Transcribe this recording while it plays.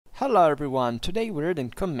Hello everyone, today we read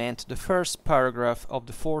and comment the first paragraph of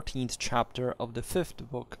the 14th chapter of the 5th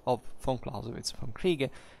book of von Clausewitz, Vom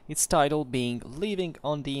Kriege, its title being Living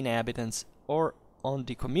on the Inhabitants or on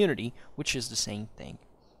the Community, which is the same thing.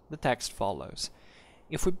 The text follows.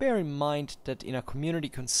 If we bear in mind that in a community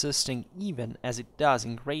consisting, even as it does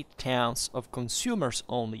in great towns, of consumers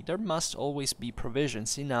only, there must always be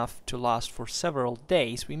provisions enough to last for several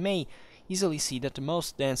days, we may easily see that the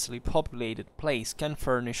most densely populated place can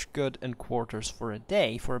furnish good and quarters for a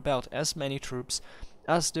day for about as many troops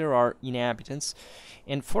as there are inhabitants,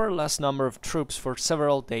 and for a less number of troops for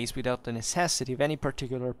several days without the necessity of any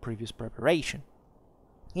particular previous preparation.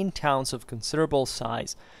 In towns of considerable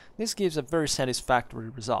size, this gives a very satisfactory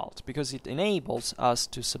result, because it enables us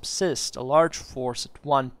to subsist a large force at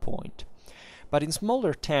one point. But in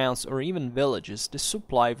smaller towns or even villages, the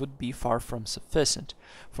supply would be far from sufficient,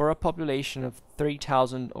 for a population of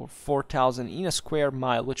 3,000 or 4,000 in a square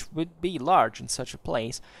mile, which would be large in such a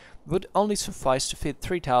place, would only suffice to feed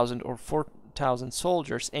 3,000 or 4,000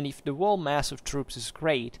 soldiers, and if the whole mass of troops is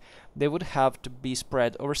great, they would have to be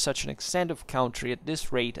spread over such an extent of country at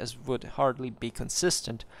this rate as would hardly be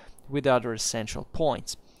consistent with other essential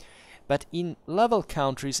points. But in level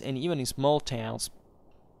countries and even in small towns,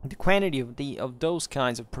 the quantity of those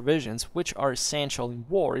kinds of provisions which are essential in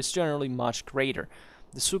war is generally much greater.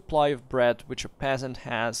 The supply of bread which a peasant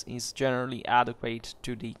has is generally adequate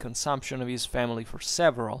to the consumption of his family for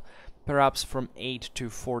several, perhaps from 8 to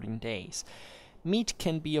 14 days. Meat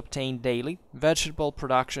can be obtained daily, vegetable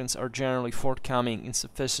productions are generally forthcoming in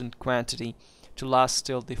sufficient quantity to last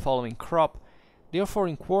till the following crop. Therefore,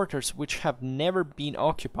 in quarters which have never been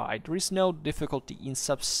occupied, there is no difficulty in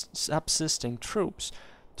subsisting troops,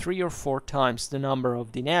 3 or 4 times the number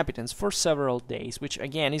of the inhabitants for several days, which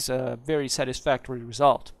again is a very satisfactory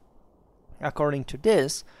result. According to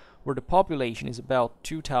this, where the population is about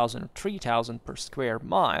 2,000 or 3,000 per square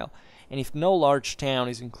mile, and if no large town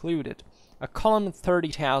is included, a column of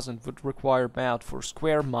 30,000 would require about 4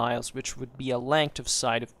 square miles, which would be a length of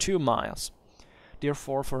sight of 2 miles.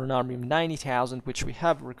 Therefore, for an army of 90,000, which we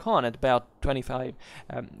have reckoned about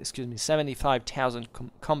 75,000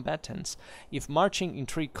 combatants, if marching in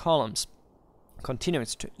 3 columns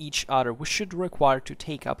continuous to each other, we should require to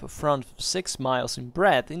take up a front of 6 miles in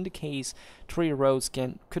breadth, in the case 3 roads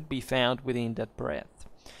could be found within that breadth.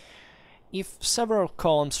 If several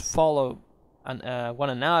columns follow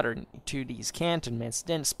one another to these cantonments,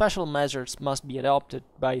 then special measures must be adopted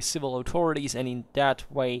by civil authorities, and in that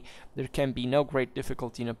way there can be no great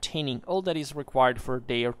difficulty in obtaining all that is required for a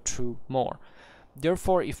day or 2 more.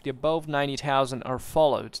 Therefore, if the above 90,000 are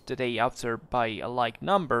followed the day after by a like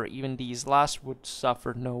number, even these last would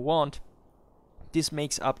suffer no want. This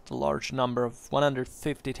makes up the large number of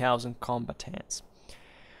 150,000 combatants.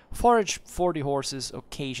 Forage for the horses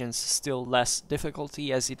occasions still less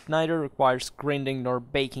difficulty, as it neither requires grinding nor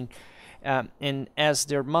baking, and as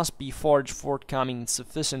there must be forage forthcoming in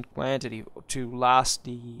sufficient quantity to last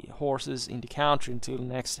the horses in the country until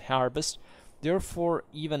next harvest. Therefore,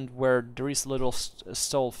 even where there is little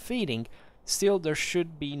stall feeding, still there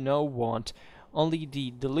should be no want. Only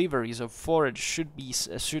the deliveries of forage should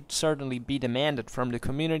certainly be demanded from the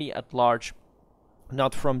community at large,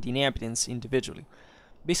 not from the inhabitants individually.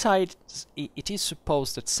 Besides, it is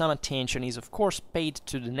supposed that some attention is of course paid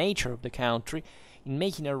to the nature of the country in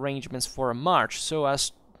making arrangements for a march, so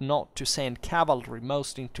as not to send cavalry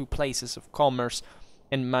mostly into places of commerce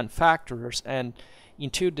and manufacturers, and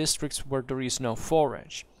into districts where there is no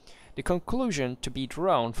forage. The conclusion to be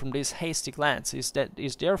drawn from this hasty glance is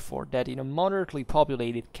therefore that in a moderately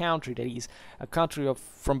populated country, that is, a country of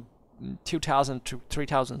from 2,000 to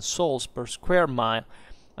 3,000 souls per square mile,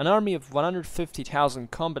 an army of 150,000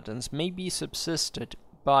 combatants may be subsisted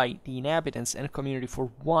by the inhabitants and community for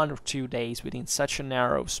 1 or 2 days within such a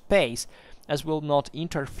narrow space as will not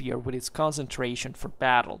interfere with its concentration for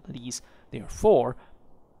battle. That is, therefore,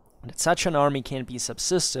 that such an army can be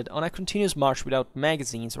subsisted on a continuous march without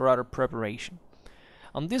magazines or other preparation.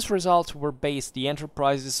 On this result were based the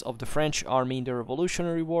enterprises of the French army in the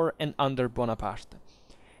Revolutionary War and under Bonaparte.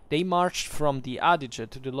 They marched from the Adige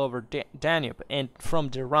to the lower Danube, and from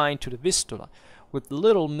the Rhine to the Vistula, with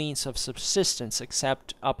little means of subsistence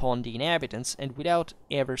except upon the inhabitants, and without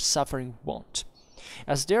ever suffering want.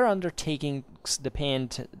 As their undertakings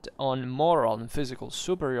depended on moral and physical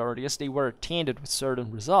superiority, as they were attended with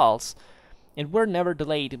certain results, and were never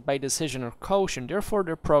delayed by decision or caution, therefore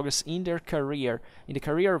their progress in the career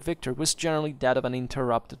of victory, was generally that of an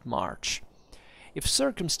interrupted march. If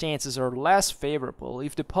circumstances are less favorable,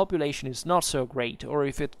 if the population is not so great, or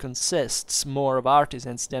if it consists more of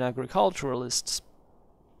artisans than agriculturalists,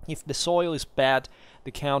 if the soil is bad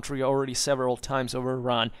the country already several times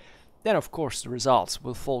overrun, then of course the results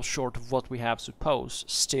will fall short of what we have supposed.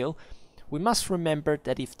 Still, we must remember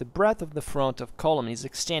that if the breadth of the front of column is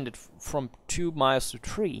extended from 2 miles to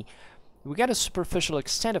 3, we get a superficial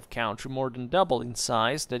extent of country more than double in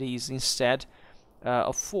size, that is, instead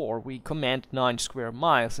of 4, we command 9 square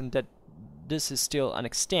miles, and that this is still an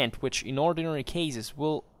extent which in ordinary cases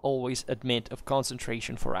will always admit of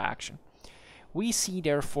concentration for action. We see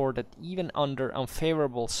therefore that even under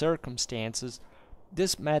unfavorable circumstances,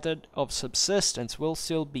 this method of subsistence will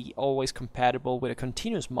still be always compatible with a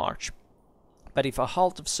continuous march. But if a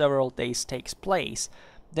halt of several days takes place,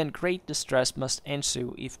 then great distress must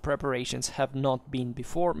ensue if preparations have not been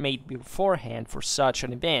made beforehand for such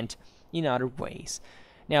an event in other ways.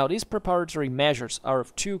 Now, these preparatory measures are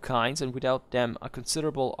of 2 kinds, and without them a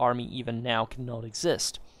considerable army even now cannot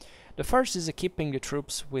exist. The first is equipping the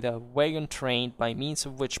troops with a wagon train, by means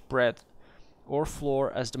of which bread or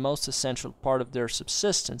flour, as the most essential part of their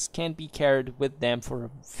subsistence, can be carried with them for a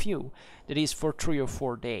few, that is, for 3 or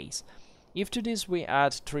 4 days. If to this we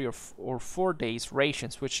add 3 or 4 days'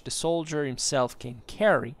 rations which the soldier himself can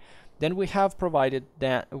carry, then we have provided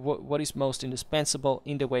that what is most indispensable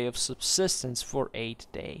in the way of subsistence for 8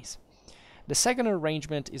 days. The second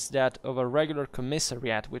arrangement is that of a regular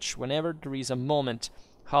commissariat, which, whenever there is a moment's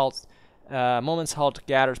halt,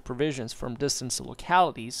 gathers provisions from distant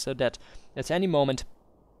localities, so that at any moment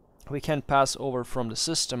we can pass over from the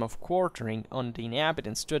system of quartering on the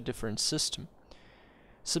inhabitants to a different system.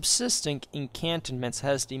 Subsisting in cantonments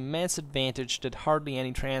has the immense advantage that hardly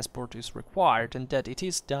any transport is required, and that it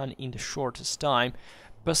is done in the shortest time,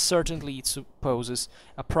 but certainly it supposes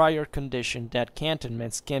a prior condition that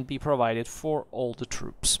cantonments can be provided for all the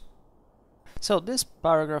troops. So this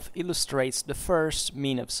paragraph illustrates the first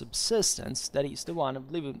mean of subsistence, that is, the one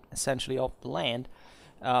of living essentially off the land,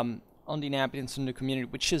 on the inhabitants in the community,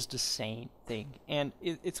 which is the same thing. And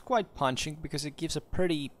it's quite punching because it gives a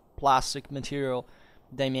pretty plastic material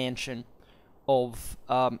dimension of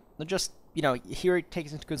not just, here it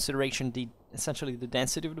takes into consideration essentially the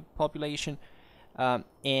density of the population,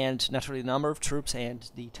 and naturally the number of troops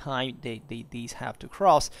and the time these have to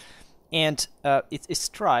cross, and it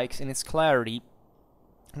strikes in its clarity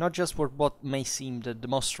not just for what may seem the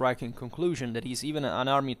most striking conclusion, that is, even an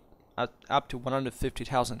army up to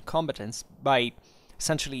 150,000 combatants, by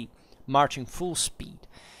essentially marching full speed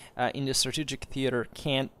in the strategic theater,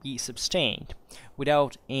 can't be sustained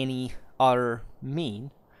without any other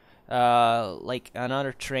mean, like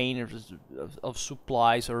another train of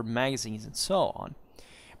supplies or magazines and so on.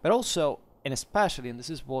 But also, and especially, and this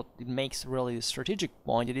is what it makes really the strategic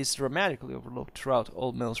point, it is dramatically overlooked throughout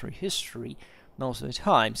all military history most of the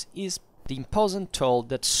times, is the imposing toll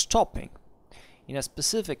that stopping in a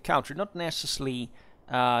specific country, not necessarily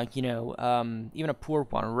even a poor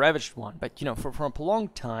one, a ravaged one, but for a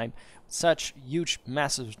prolonged time, such huge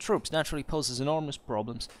masses of troops naturally poses enormous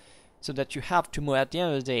problems, so that you have to move. At the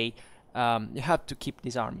end of the day, you have to keep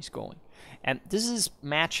these armies going, and this is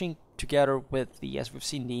matching together with as we've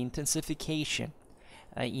seen, the intensification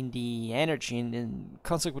in the energy and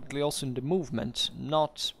consequently also in the movement,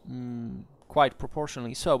 not quite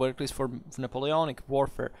proportionally so, but at least for Napoleonic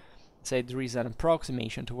warfare, say there is an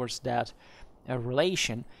approximation towards that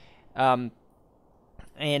relation, and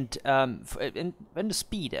the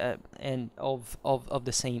speed and of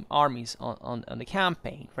the same armies on the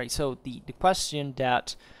campaign, right? So the question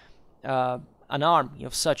that an army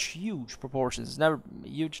of such huge proportions,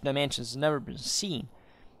 huge dimensions, has never been seen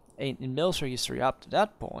in military history up to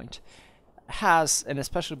that point, has, and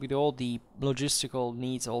especially with all the logistical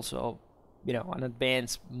needs also, an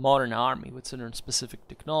advanced modern army with certain specific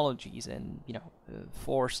technologies and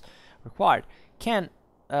force required, can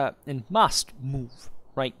and must move,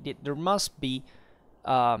 right? There must be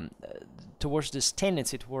towards this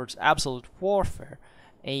tendency towards absolute warfare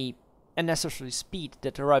a necessary speed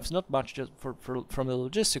that arrives not much just from the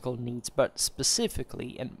logistical needs, but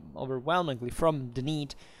specifically and overwhelmingly from the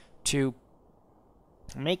need to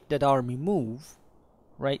make that army move,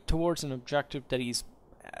 right, towards an objective that is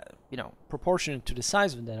proportionate to the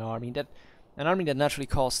size of that army, that an army that naturally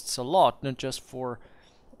costs a lot, not just for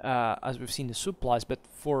as we've seen, the supplies, but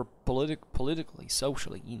for politically,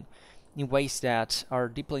 socially, in ways that are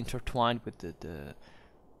deeply intertwined with the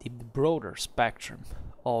broader spectrum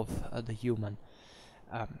of the human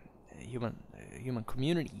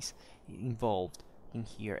communities involved in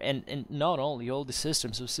here, and not only all the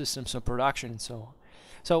systems of production and so on.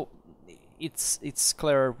 So it's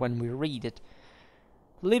clear when we read it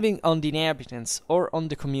living on the inhabitants or on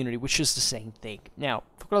the community, which is the same thing. Now,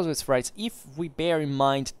 Clausewitz writes, if we bear in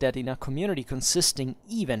mind that in a community consisting,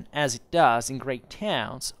 even as it does in great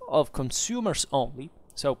towns, of consumers only,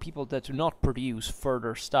 so people that do not produce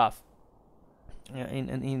further stuff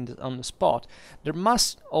on the spot, there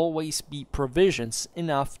must always be provisions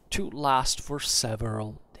enough to last for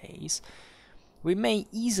several days. We may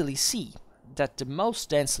easily see that the most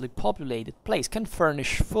densely populated place can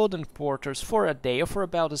furnish food and quarters for a day or for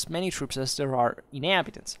about as many troops as there are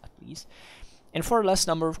inhabitants, at least, and for a less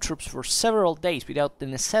number of troops for several days without the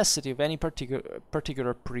necessity of any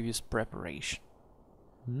particular previous preparation.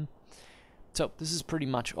 So this is pretty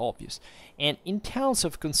much obvious. And in towns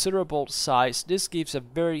of considerable size, this gives a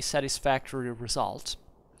very satisfactory result,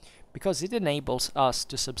 because it enables us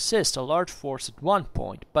to subsist a large force at one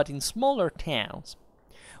point, but in smaller towns,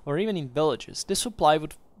 or even in villages, this supply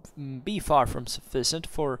would be far from sufficient,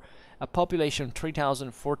 for a population of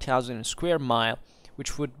 3,000, 4,000 square mile,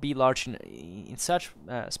 which would be large in such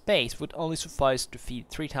space, would only suffice to feed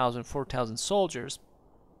 3,000, 4,000 soldiers.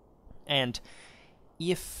 And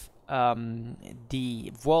if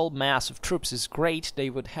the whole mass of troops is great, they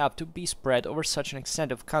would have to be spread over such an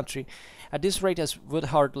extent of country at this rate as would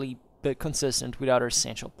hardly be consistent with other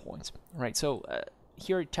essential points. Right. So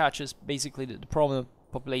here it touches basically the problem of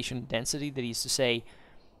population density, that is to say,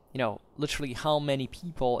 literally how many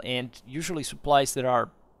people and usually supplies that are,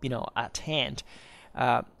 at hand,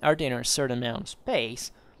 are there in a certain amount of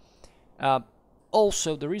space.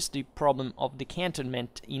 Also, there is the problem of the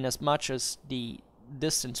cantonment, in as much as the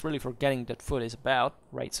distance really for getting that food is about,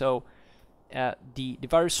 right? So the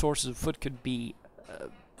various sources of food could be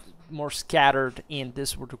more scattered, and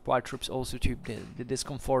this would require troops also to the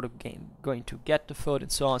discomfort of going to get the food and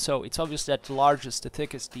so on. So it's obvious that the largest, the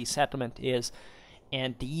thickest the settlement is,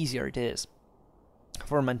 and the easier it is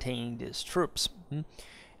for maintaining these troops.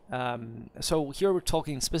 So here we're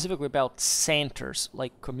talking specifically about centers,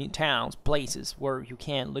 like towns, places where you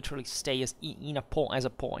can literally stay as a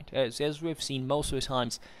point, as we've seen most of the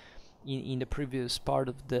times in the previous part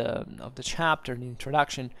of the chapter, in the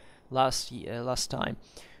introduction last time.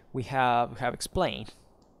 We have explained,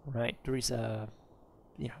 right? There is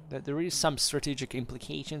there is some strategic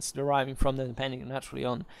implications deriving from that, depending naturally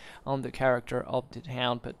on the character of the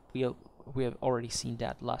town, but we have already seen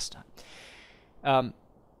that last time.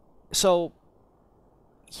 So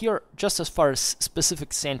here, just as far as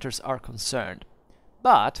specific centers are concerned,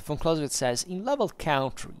 but Von Clausewitz says in level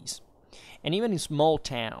countries and even in small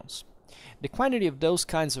towns, the quantity of those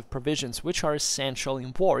kinds of provisions which are essential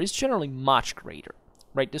in war is generally much greater.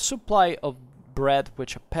 Right, the supply of bread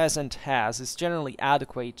which a peasant has is generally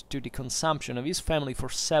adequate to the consumption of his family for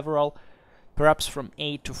several, perhaps from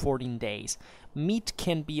 8 to 14 days. Meat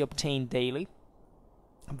can be obtained daily.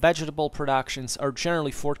 Vegetable productions are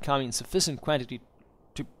generally forthcoming in sufficient quantity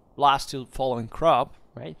to last till the following crop.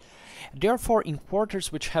 Right. Therefore, in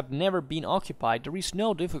quarters which have never been occupied, there is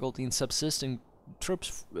no difficulty in subsisting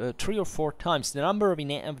troops 3 or 4 times the number of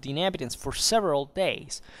the inhabitants for several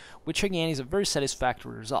days, which again is a very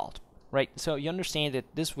satisfactory result, right? So you understand that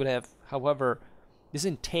this would have, however, this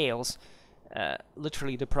entails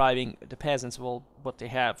literally depriving the peasants of all what they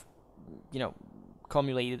have,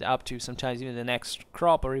 accumulated up to sometimes even the next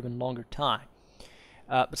crop or even longer time.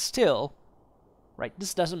 But still, right,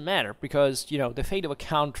 this doesn't matter, because the fate of a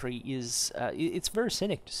country is it's very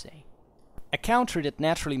cynic to say. A country that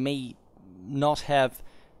naturally may not have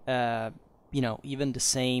even the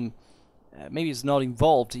same, maybe it's not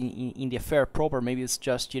involved in the affair proper, maybe it's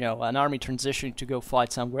just an army transitioning to go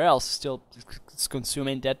fight somewhere else, still it's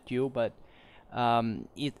consuming that too, but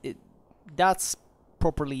that's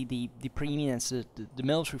properly the preeminence, the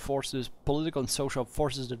military forces, political and social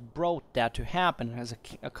forces that brought that to happen as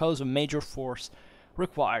a cause of major force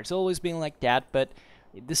required. It's always been like that, but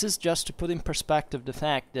this is just to put in perspective the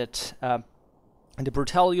fact that the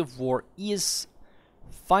brutality of war is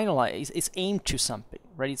finalized, it's aimed to something,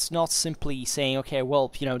 right? It's not simply saying, okay, well,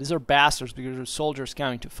 these are bastards because they're soldiers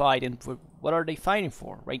coming to fight, and what are they fighting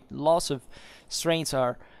for, right? Lots of strains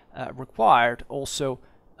are required also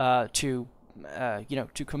to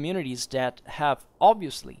communities that have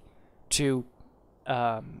obviously to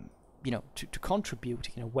contribute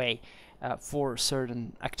in a way for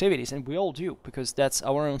certain activities, and we all do, because that's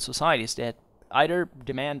our own societies that either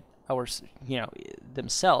demand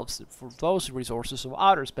themselves for those resources of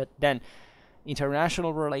others, but then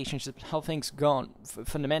international relationships, how things go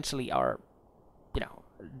fundamentally are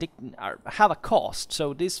have a cost.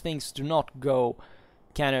 So these things do not go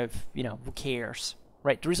kind of who cares,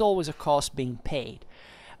 right? There is always a cost being paid,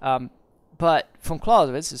 But von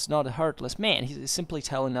Clausewitz is not a heartless man. He's simply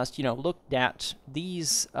telling us, look at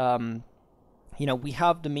these, we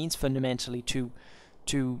have the means fundamentally to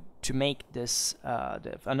make this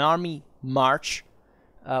an army march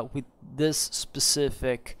with this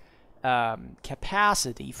specific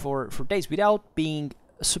capacity for days without being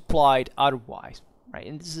supplied otherwise, right?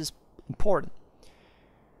 And this is important.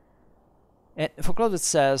 And von Clausewitz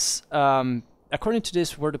says, according to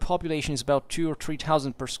this, where the population is about 2,000 or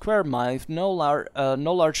 3,000 per square mile, if no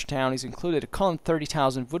large town is included, a column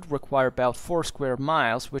 30,000 would require about 4 square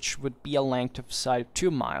miles, which would be a length of side of 2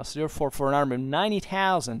 miles. Therefore, for an army of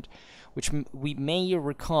 90,000, which we may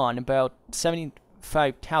reckon about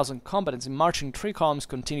 75,000 combatants in marching 3 columns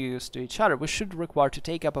contiguous to each other, we should require to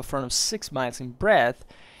take up a front of 6 miles in breadth,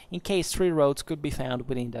 in case 3 roads could be found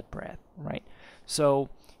within that breadth, right? So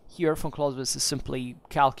here, von Clausewitz is simply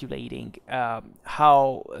calculating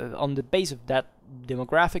how, on the base of that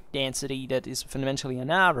demographic density that is fundamentally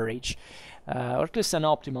an average, or at least an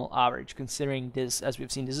optimal average, considering this, as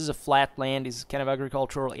we've seen, this is a flat land, this kind of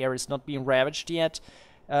agricultural area is not being ravaged yet.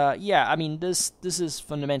 This is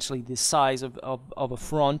fundamentally the size of a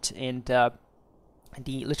front, and the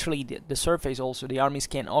surface also the armies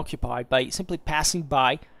can occupy by simply passing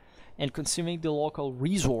by and consuming the local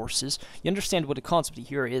resources. You understand what the concept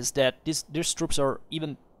here is, that these troops are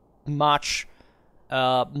even much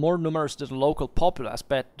more numerous than the local populace,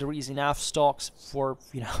 but there is enough stocks for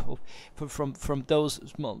from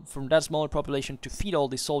that smaller population to feed all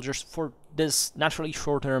these soldiers for this naturally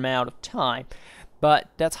shorter amount of time. But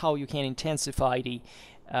that's how you can intensify the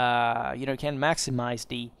can maximize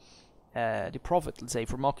the profit, let's say,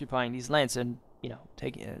 from occupying these lands and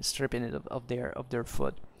stripping it of their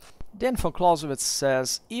food. Then von Clausewitz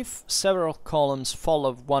says, if several columns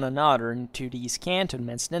follow one another into these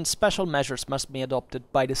cantonments, then special measures must be adopted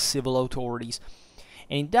by the civil authorities.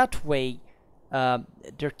 And in that way,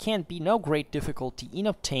 there can be no great difficulty in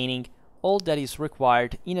obtaining all that is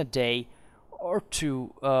required in a day or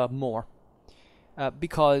two more.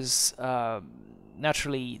 Because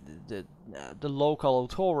naturally the local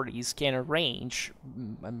authorities can arrange,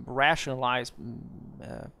 rationalize,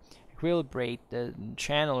 equilibrate,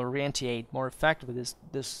 channel, orientate more effectively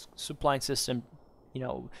this supply system,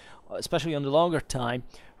 especially on the longer time,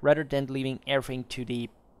 rather than leaving everything to the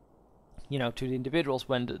individuals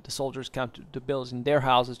when the soldiers come to the bills in their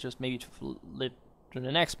houses just maybe to live to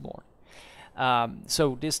the next morning.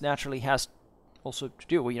 So this naturally has also to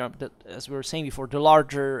do, that, as we were saying before, the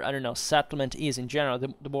larger, settlement is in general,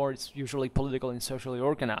 the more it's usually political and socially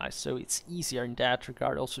organized. So it's easier in that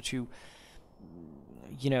regard also to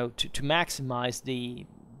maximize the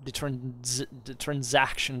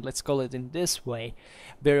transaction, let's call it in this way,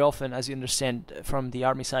 very often, as you understand, from the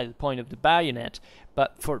army side, the point of the bayonet.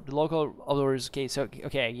 But for the local authorities case,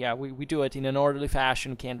 we do it in an orderly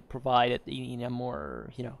fashion, can provide it in a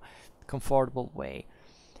more comfortable way.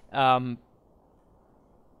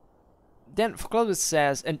 Then Clausewitz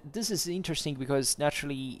says, and this is interesting because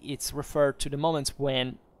naturally it's referred to the moments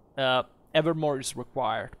when ever more is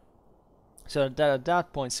required. So at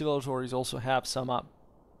that point, civil authorities also have some,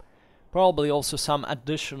 probably also some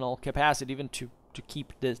additional capacity even to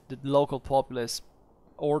keep the local populace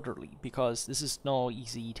orderly, because this is no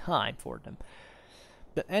easy time for them.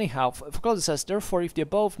 But anyhow, Clausewitz says, therefore, if the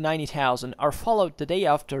above 90,000 are followed the day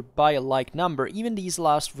after by a like number, even these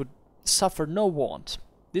last would suffer no want.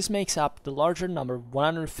 This makes up the larger number of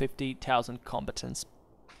 150,000 combatants.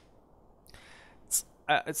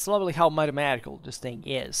 It's lovely how mathematical this thing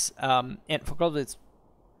is. And for Clausewitz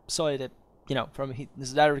saw it, from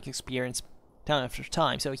his direct experience time after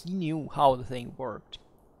time, so he knew how the thing worked,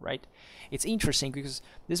 right? It's interesting because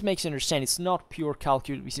this makes you understand it's not pure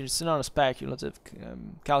calculation, it's not a speculative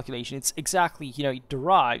calculation, it's exactly, it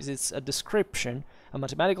derives, it's a description, a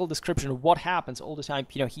mathematical description of what happens all the time,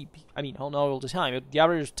 not all the time, but the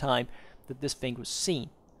average time that this thing was seen,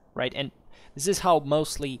 right? And this is how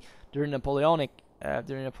mostly during Napoleonic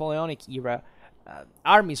era,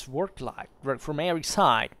 armies worked like, from every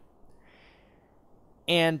side.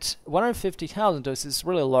 And 150,000 is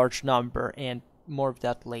really a large number, and more of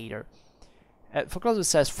that later. Clausewitz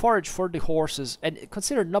says, forage for the horses, and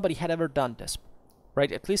consider nobody had ever done this,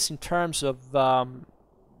 right? At least in terms of,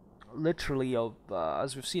 literally, of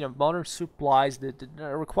as we've seen, of modern supplies that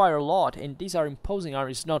require a lot, and these are imposing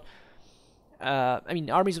armies, not...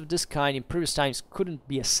 armies of this kind in previous times couldn't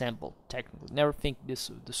be assembled, technically. Never think the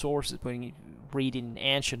sources read in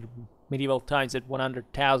ancient medieval times that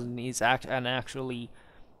 100,000 is actually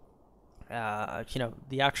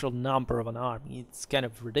the actual number of an army. It's kind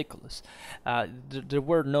of ridiculous. There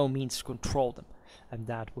were no means to control them in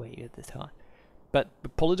that way at the time. but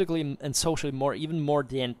politically and socially even more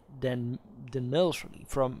than militarily.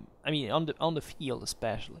 On the field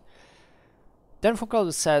especially. Then von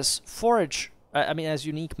Clausewitz says forage. As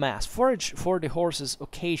unique mass, forage for the horses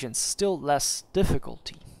occasions still less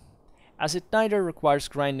difficulty, as it neither requires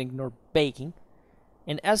grinding nor baking,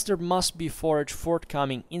 and as there must be forage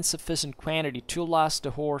forthcoming in sufficient quantity to last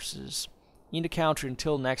the horses in the country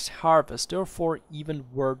until next harvest. Therefore, even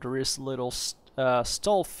where there is little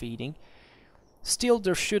stall feeding, still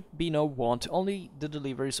there should be no want. Only the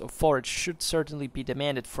deliveries of forage should certainly be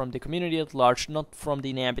demanded from the community at large, not from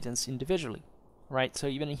the inhabitants individually. Right, so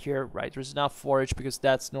even here, right, there's enough forage because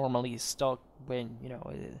that's normally stocked when,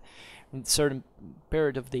 in a certain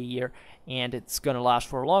period of the year, and it's going to last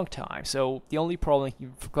for a long time. So the only problem,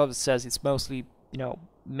 Clausewitz says, it's mostly,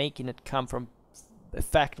 making it come from,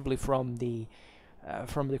 effectively from the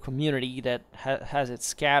community that has it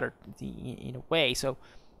scattered in a way. So,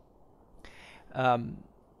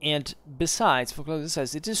 and besides, Clausewitz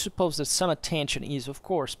says, it is supposed that some attention is, of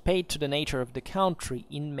course, paid to the nature of the country,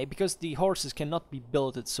 because the horses cannot be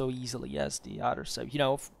builded so easily as the others. So,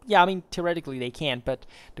 theoretically they can, but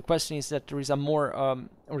the question is that there is a more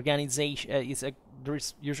organization. There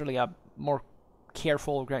is usually a more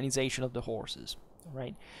careful organization of the horses,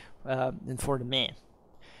 right, than for the men.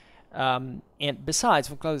 And besides,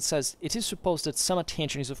 von Clausewitz says, it is supposed that some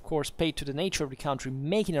attention is, of course, paid to the nature of the country,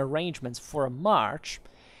 making arrangements for a march,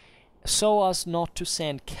 so as not to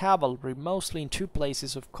send cavalry mostly in two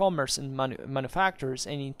places of commerce and manufactures,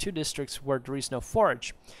 and in two districts where there is no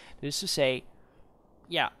forage. That is to say,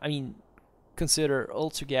 consider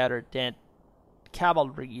altogether that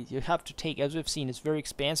cavalry you have to take, as we've seen, is very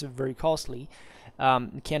expensive, very costly,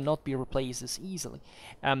 cannot be replaced as easily,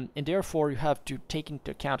 and therefore you have to take into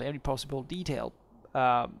account every possible detail.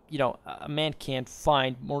 A man can't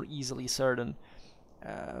find more easily certain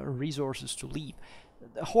resources to leave.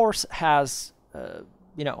 The horse has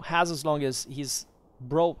as long as he's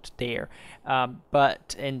brought there, so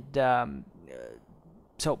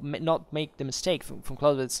not make the mistake from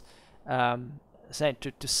Clausewitz said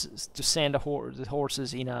to send the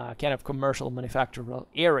horses in a kind of commercial manufacturing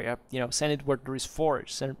area. Send it where there is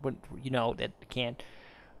forage. Send it where that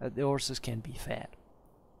the horses can be fed,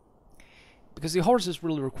 because the horses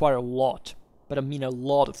really require a lot, but a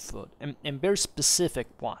lot of food, and very specific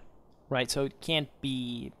one. Right, so it can't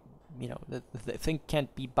be, the thing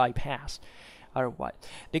can't be bypassed otherwise.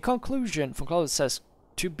 The conclusion von Clausewitz says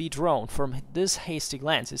to be drawn from this hasty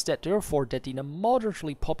glance is that therefore that in a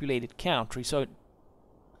moderately populated country, so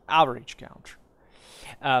average country,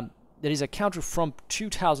 there is a country from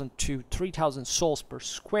 2,000 to 3,000 souls per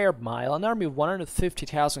square mile, an army of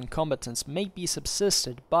 150,000 combatants may be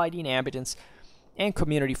subsisted by the inhabitants and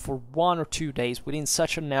community for 1 or 2 days within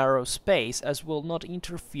such a narrow space as will not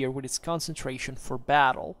interfere with its concentration for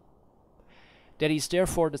battle. That is,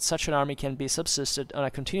 therefore, that such an army can be subsisted on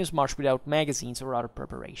a continuous march without magazines or other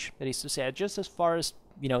preparation. That is to say, just as far as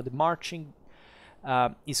the marching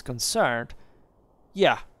is concerned,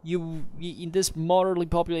 you in this moderately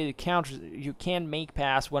populated country, you can make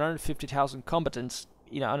past 150,000 combatants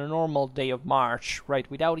on a normal day of march,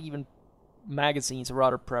 right, without even magazines or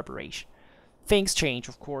other preparation. Things change,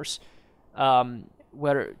 of course,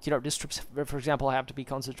 whether these troops, for example, have to be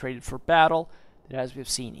concentrated for battle, that, as we've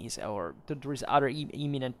seen, or there is other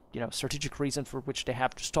imminent, strategic reason for which they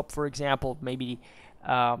have to stop. For example, maybe,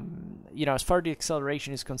 as far as the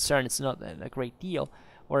acceleration is concerned, it's not a great deal,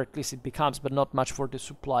 or at least it becomes, but not much for the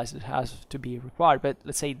supplies that has to be required. But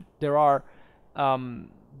let's say these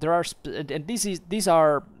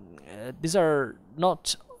are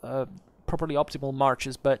not properly optimal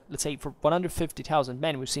marches, but let's say for 150,000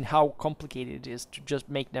 men, we've seen how complicated it is to just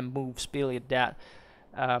make them move speedily at that.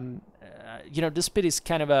 The speed is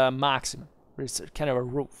kind of a maximum, it's kind of a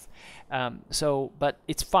roof. But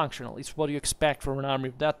it's functional. It's what you expect from an army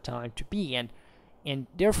of that time to be, and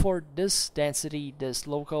therefore this density, this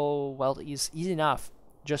local wealth is enough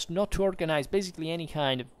just not to organize basically any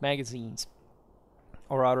kind of magazines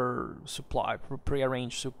or other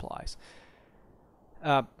prearranged supplies.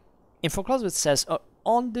 And von Clausewitz says,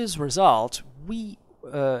 on this result,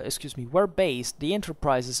 were based the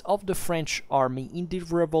enterprises of the French army in the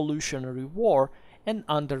Revolutionary War and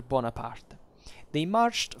under Bonaparte. They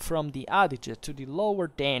marched from the Adige to the lower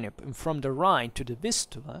Danube and from the Rhine to the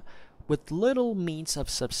Vistula with little means of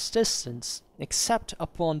subsistence except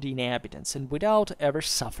upon the inhabitants and without ever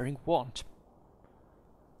suffering want.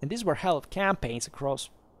 And these were held campaigns across,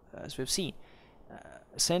 as we've seen,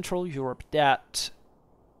 Central Europe that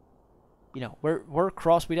were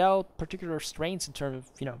crossed without particular strains in terms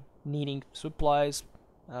of, needing supplies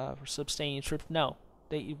for sustaining troops. No,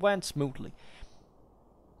 it went smoothly.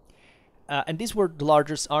 and these were the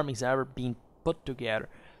largest armies ever been put together.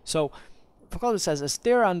 So Clausewitz says, as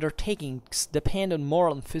their undertakings depend on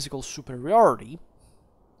moral and physical superiority,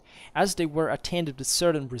 as they were attended with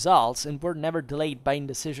certain results and were never delayed by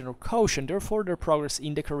indecision or caution, therefore their progress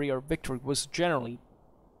in the career of victory was generally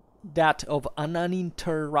that of an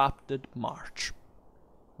uninterrupted march.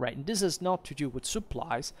 Right, and this has not to do with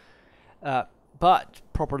supplies, but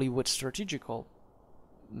properly with strategical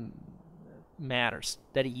matters.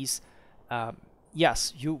 That is,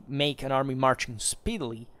 yes, you make an army marching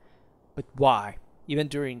speedily, but why? Even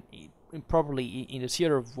during, properly in the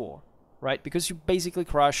theater of war, right? Because you basically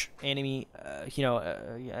crush enemy,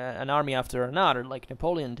 an army after another, like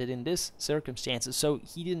Napoleon did in this circumstances. So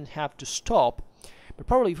he didn't have to stop, but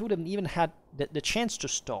probably he wouldn't even had the chance to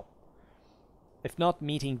stop, if not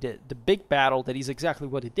meeting the big battle that is exactly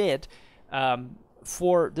what he did,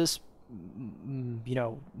 for this,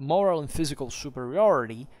 moral and physical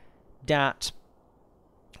superiority that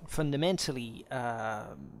fundamentally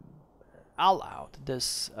allowed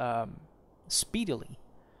this speedily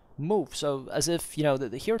move. So as if,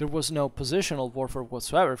 here there was no positional warfare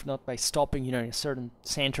whatsoever, if not by stopping, in a certain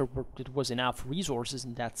center where it was enough resources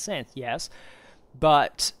in that sense, yes.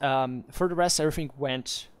 But for the rest, everything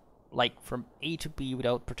went like from A to B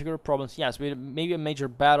without particular problems. Yes, we had maybe a major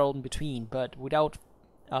battle in between, but without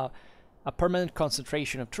a permanent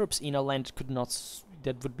concentration of troops in a land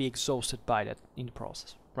that would be exhausted by that in the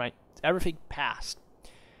process, right? Everything passed.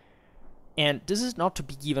 And this is not to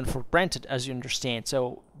be given for granted, as you understand.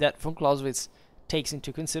 So that von Clausewitz takes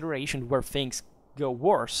into consideration where things go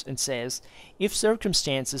worse and says, if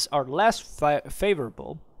circumstances are less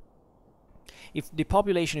favorable, if the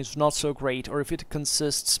population is not so great, or if it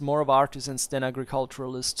consists more of artisans than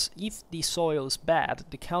agriculturalists, if the soil is bad,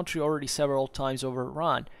 the country already several times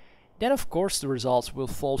overrun, then of course the results will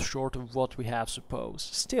fall short of what we have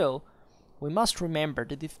supposed. Still, we must remember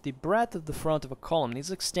that if the breadth of the front of a column is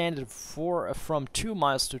extended from 2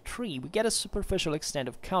 miles to 3, we get a superficial extent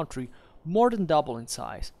of country more than double in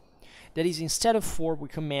size. That is, instead of 4, we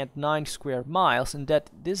command 9 square miles, and that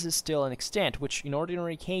this is still an extent which, in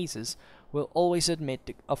ordinary cases, will always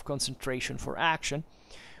admit of concentration for action.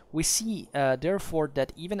 We see, therefore,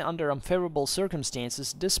 that even under unfavorable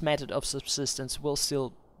circumstances, this method of subsistence will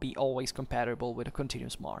still be always compatible with a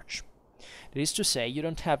continuous march. That is to say, you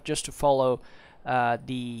don't have just to follow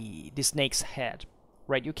the snake's head,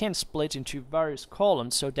 right? You can split into various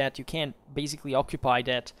columns so that you can basically occupy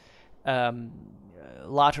that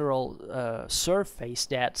lateral surface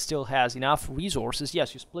that still has enough resources.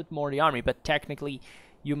 Yes, you split more the army, but technically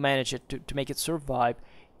you manage it to make it survive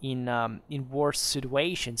in worse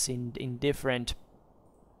situations, in different,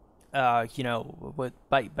 by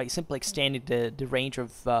simply extending the range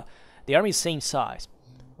of the army's same size,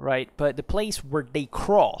 right? But the place where they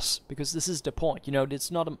cross, because this is the point,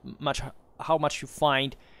 it's not much how much you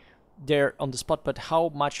find there on the spot, but how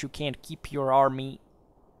much you can keep your army,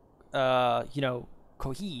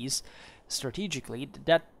 cohese strategically.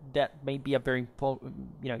 That may be a very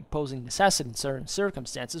imposing necessity in certain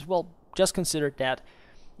circumstances. Well, just consider that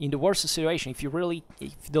in the worst situation,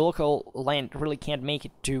 if the local land really can't make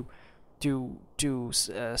it to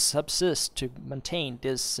subsist, to maintain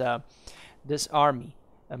this army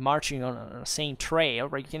marching on the same trail,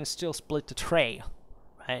 right? You can still split the trail,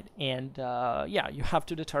 right? And you have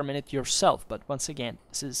to determine it yourself. But once again,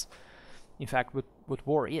 this is in fact what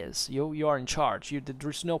war is. You are in charge.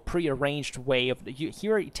 There's no prearranged way of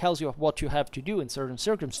here it tells you what you have to do in certain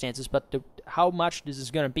circumstances, but how much this is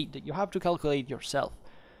going to be, that you have to calculate yourself.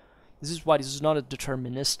 This is why this is not a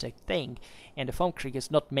deterministic thing, and the Vom Kriege is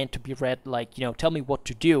not meant to be read like, tell me what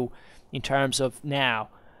to do in terms of now.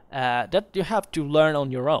 That you have to learn on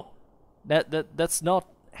your own. That's not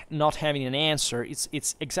having an answer.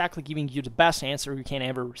 It's exactly giving you the best answer you can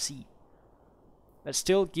ever receive. But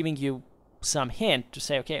still giving you some hint to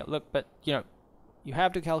say, okay, look, but you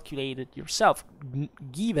have to calculate it yourself.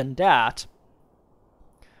 Given that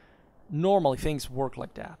normally things work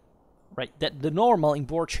like that, right? That the normal in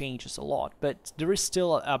war changes a lot, but there is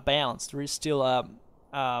still a balance. There is still an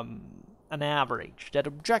average that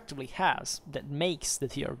objectively that makes the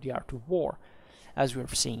theory of the art of war, as we are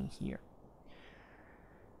seeing here.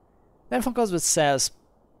 Then von Clausewitz says,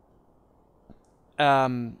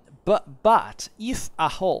 but if a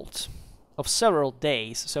halt of several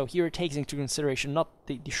days, so here it takes into consideration not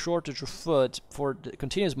the shortage of food for the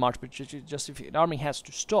continuous march, but just if an army has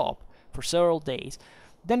to stop for several days,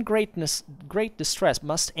 then great distress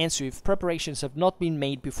must ensue if preparations have not been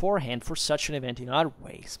made beforehand for such an event in other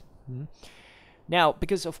ways. Now,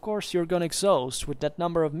 because of course you're gonna exhaust with that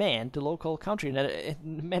number of men the local country that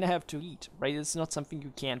men have to eat, right? It's not something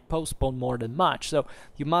you can postpone more than much. So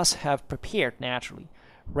you must have prepared naturally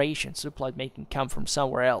rations supplied making come from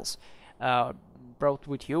somewhere else, brought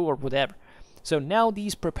with you or whatever. So now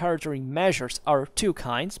these preparatory measures are of two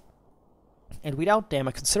kinds, and without them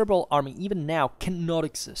a considerable army even now cannot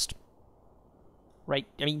exist. Right?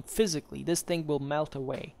 I mean, physically, this thing will melt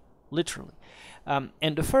away, literally.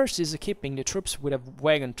 And the first is equipping the troops with a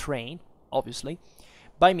wagon train, obviously,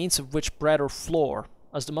 by means of which bread or flour,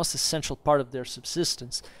 as the most essential part of their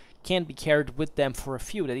subsistence, can be carried with them for a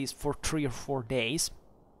few, that is, for 3 or 4 days.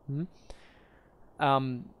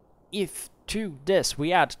 If to this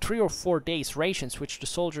we add 3 or 4 days' rations which the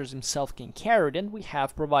soldiers himself can carry, then we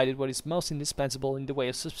have provided what is most indispensable in the way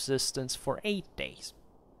of subsistence for 8 days.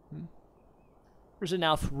 There's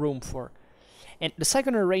enough room for. And the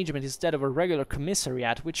second arrangement is that of a regular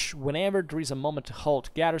commissariat, which, whenever there is a moment to halt,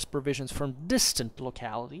 gathers provisions from distant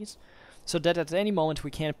localities, so that at any moment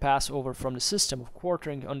we can pass over from the system of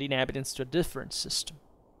quartering on the inhabitants to a different system.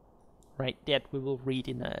 Right? That we will read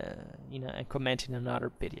in a comment in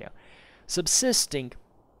another video. Subsisting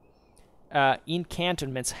in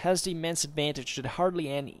cantonments has the immense advantage that hardly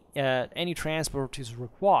any transport is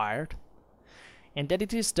required, and that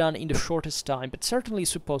it is done in the shortest time, but certainly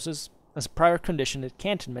supposes as a prior condition that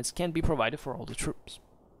cantonments can be provided for all the troops.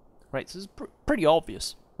 Right, so it's pretty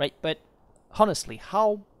obvious, right? But honestly,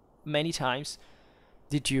 how many times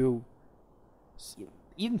did you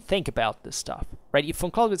even think about this stuff, right? If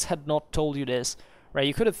von Clausewitz had not told you this, right,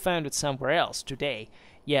 you could have found it somewhere else today,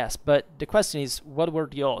 yes, but the question is, what were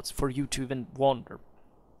the odds for you to even wonder?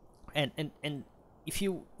 And if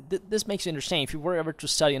you, this makes you understand, if you were ever to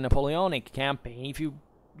study a Napoleonic campaign, if you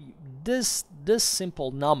this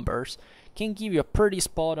simple numbers can give you a pretty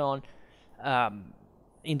spot-on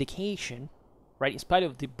indication, right? In spite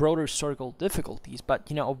of the broader historical difficulties, but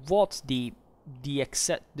of what the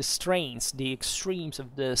strains, the extremes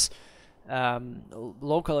of this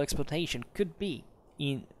local exploitation could be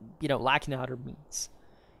in lacking other means.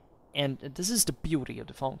 And this is the beauty of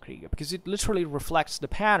the Vom Kriege, because it literally reflects the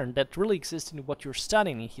pattern that really exists in what you're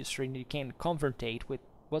studying in history, and you can confrontate with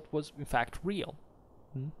what was in fact real.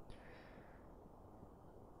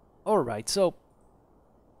 Alright, so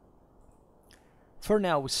for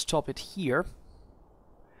now we stop it here.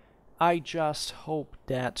 I just hope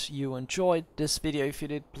that you enjoyed this video. If you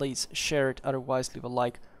did, please share it, otherwise leave a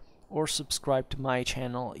like or subscribe to my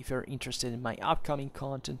channel if you're interested in my upcoming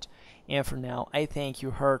content. And for now, I thank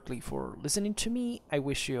you heartily for listening to me. I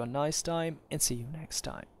wish you a nice time and see you next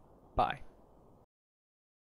time. Bye.